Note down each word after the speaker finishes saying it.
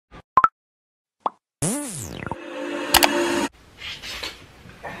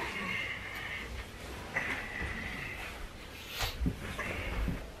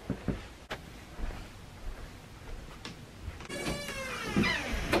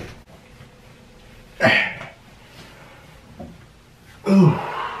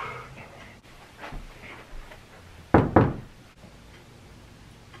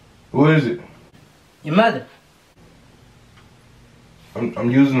I'm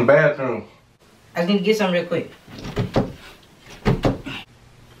using the bathroom. I just need to get something real quick.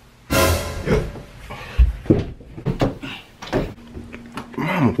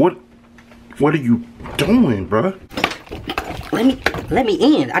 Mama, what are you doing, bruh? Let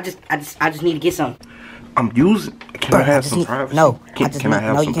me in. I just need to get something. I'm using. Can I have some privacy? No, Can I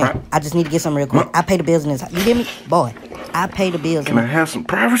have some privacy? I just need to get something real quick. I pay the bills in this. You hear me, boy? I pay the bills. Can I have some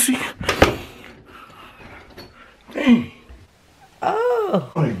privacy? Dang.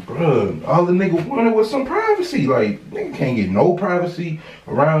 Oh. Like, bruh, all the nigga wanted was some privacy. Like, nigga can't get no privacy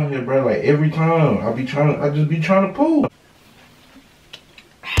around here, bruh. Like, every time I just be trying to pull.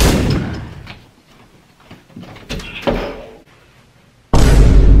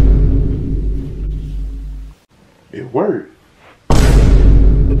 It worked.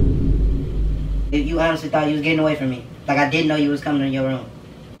 You honestly thought you was getting away from me? Like I didn't know you was coming in your room?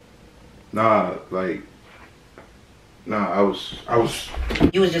 Nah, I was.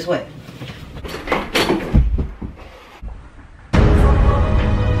 You was just what?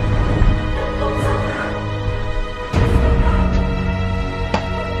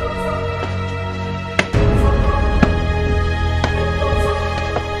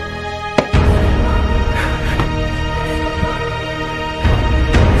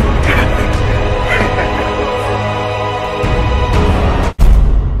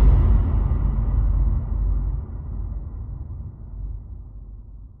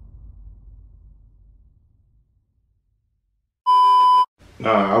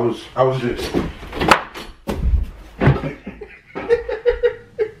 Nah, I was just.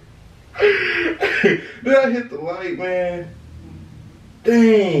 Did I hit the light, man?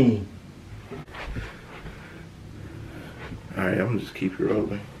 Dang. Alright, I'm gonna just keep it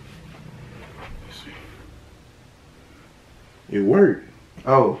rolling. Let's see. It worked.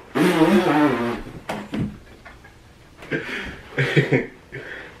 Oh.